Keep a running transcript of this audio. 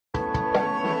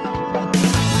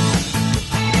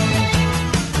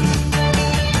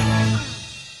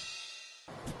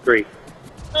3.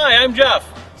 Hi, I'm Jeff,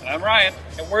 And I'm Ryan.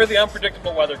 and we're the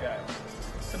Unpredictable Weather Guys.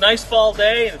 It's a nice fall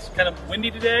day, and it's kind of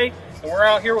windy today, and we're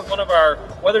out here with one of our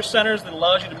weather centers that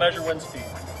allows you to measure wind speed.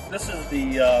 This is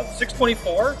the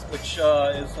 624, which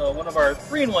is one of our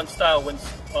 3-in-1 style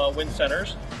wind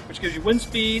centers, which gives you wind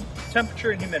speed,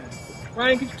 temperature, and humidity.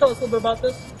 Ryan, could you tell us a little bit about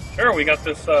this? Sure, we got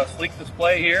this sleek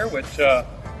display here, which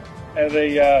has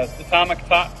a atomic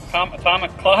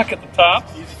clock at the top.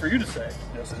 Easy for you to say.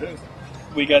 Yes, it is.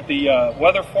 We got the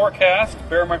weather forecast,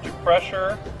 barometric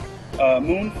pressure,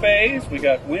 moon phase. We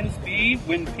got wind speed,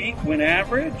 wind peak, wind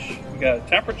average. We got a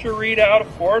temperature readout,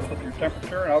 of course, with your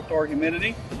temperature and outdoor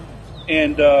humidity.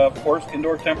 And, of course,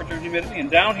 indoor temperature and humidity. And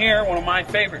down here, one of my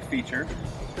favorite features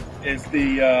is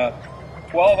the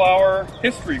 12-hour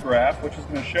history graph, which is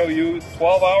going to show you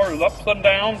 12 hours ups and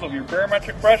downs of your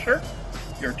barometric pressure,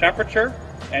 your temperature,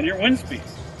 and your wind speed.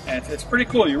 And it's pretty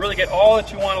cool. You really get all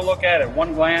that you want to look at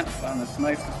one glance on this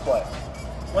nice display.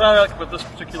 What I like about this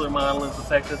particular model is the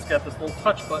fact that it's got this little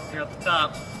touch button here at the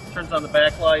top. It turns on the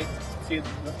backlight. See it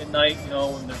at night, you know,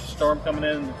 when there's a storm coming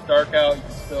in and it's dark out, you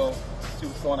can still see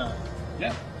what's going on.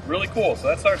 Yeah, really cool. So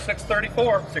that's our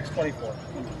 634. 624.